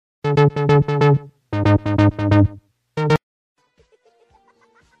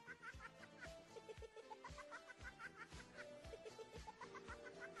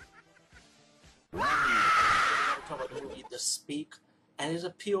speak. And it's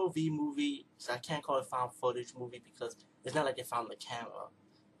a POV movie, so I can't call it found footage movie because it's not like they found the camera.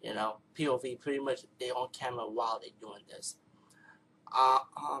 You know, POV, pretty much they on camera while they're doing this. Uh,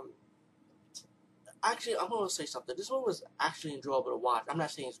 um, Actually, I'm gonna say something. This one was actually enjoyable to watch. I'm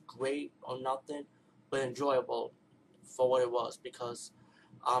not saying it's great or nothing, but enjoyable for what it was because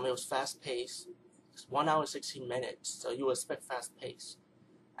it was fast paced. It's 1 hour and 16 minutes, so you would expect fast pace,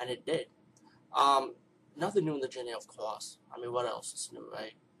 and it did. Um, Nothing new in the journey, of course. I mean, what else is new,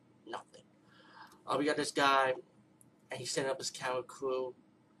 right? Nothing. We got this guy, and he's setting up his camera crew,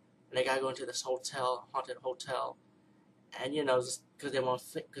 and they gotta go into this hotel, haunted hotel, and you know, just because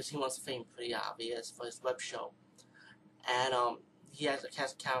he wants fame, pretty obvious for his web show, and he has a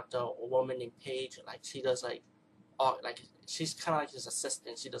cast character, a woman named Paige, like she does like she's kind of like his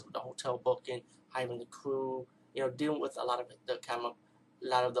assistant. She does the hotel booking, hiring the crew, you know, dealing with a lot of the camera, a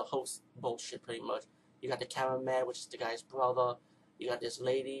lot of the host bullshit, pretty much. You got the cameraman, which is the guy's brother. You got this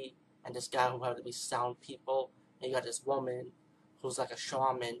lady and this guy who have to be sound people, and you got this woman who's like a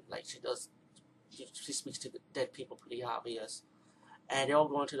shaman, like she speaks to the dead people, pretty obvious. And they're all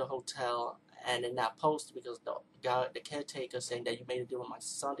going to the hotel, and they're not posted because the caretaker saying that you made a deal with my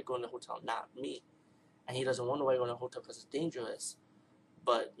son to go in the hotel, not me, and he doesn't want to go in the hotel because it's dangerous.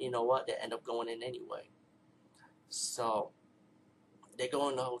 But you know what? They end up going in anyway. So they go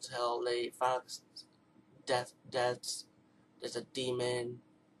in the hotel. They find out deaths. There's a demon,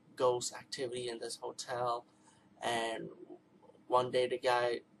 ghost activity in this hotel, and one day the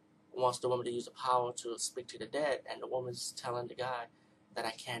guy wants the woman to use the power to speak to the dead, and the woman's telling the guy that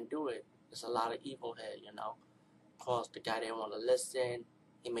I can't do it. There's a lot of evil here, you know. Of course, the guy didn't want to listen.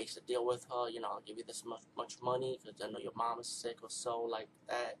 He makes a deal with her, you know, I'll give you this much money because I know your mom is sick or so, like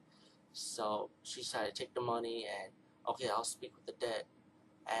that. So she decided to take the money and, okay, I'll speak with the dead.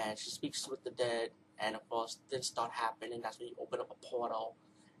 And she speaks with the dead, and of course, things start happening. That's when you open up a portal,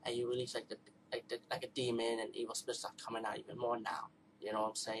 and you release like a demon, and evil spirits start coming out even more now. You know what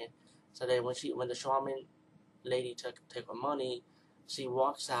I'm saying? So then when the shaman lady took her money, she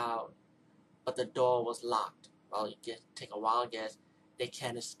walks out, but the door was locked. Well, take a wild guess. They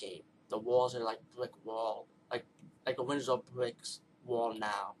can't escape. The walls are like brick wall, like the windows are bricks wall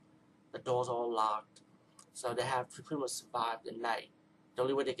now. The doors are all locked, so they have to pretty much survive the night. The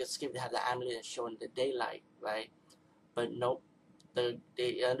only way they can escape, they have the ambulance showing the daylight, right? But nope, they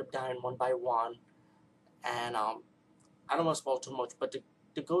end up dying one by one, and I don't want to spoil too much, but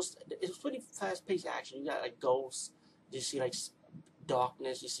the ghosts, it's pretty fast paced action. You got like ghosts, you see like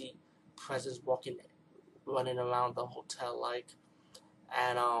darkness, you see presence running around the hotel, like,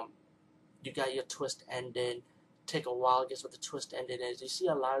 and you got your twist ending. Take a while, guess what the twist ending is. You see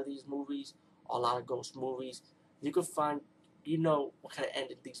a lot of these movies, a lot of ghost movies. You could find, you know, what kind of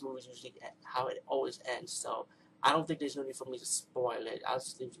ending these movies usually end, how it always ends. So I don't think there's no need for me to spoil it. I'll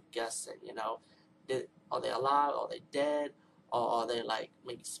just leave you guessing. You know, are they alive? Are they dead? Or are they like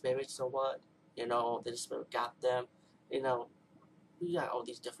maybe spirits or what? You know, the spirit got them. You know, you got all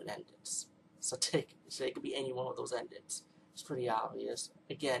these different endings. So it could be any one of those endings. It's pretty obvious.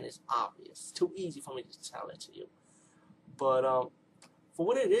 Again, it's obvious. It's too easy for me to tell it to you. But for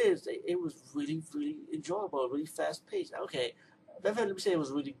what it is, it was really, really enjoyable, really fast paced. Okay, let me say it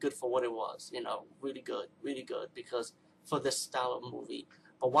was really good for what it was. You know, really good because for this style of movie.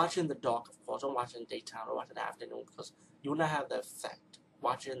 But watch it in the dark, of course. Don't watch it in daytime or watch it in the afternoon because you will not have the effect.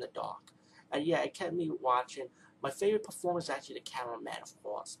 Watch it in the dark. And yeah, it kept me watching. My favorite performance is actually the cameraman, of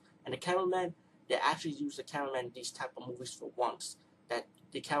course. And the cameraman, they actually use the cameraman in these type of movies for once. That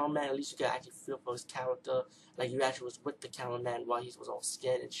the cameraman, at least you can actually feel for his character. Like you actually was with the cameraman while he was all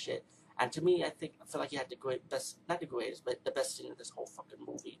scared and shit. And to me, I feel like he had the best, not the greatest, but the best scene in this whole fucking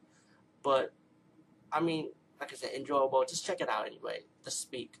movie. But I mean, like I said, enjoyable. Just check it out anyway. The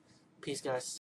Speak. Peace, guys.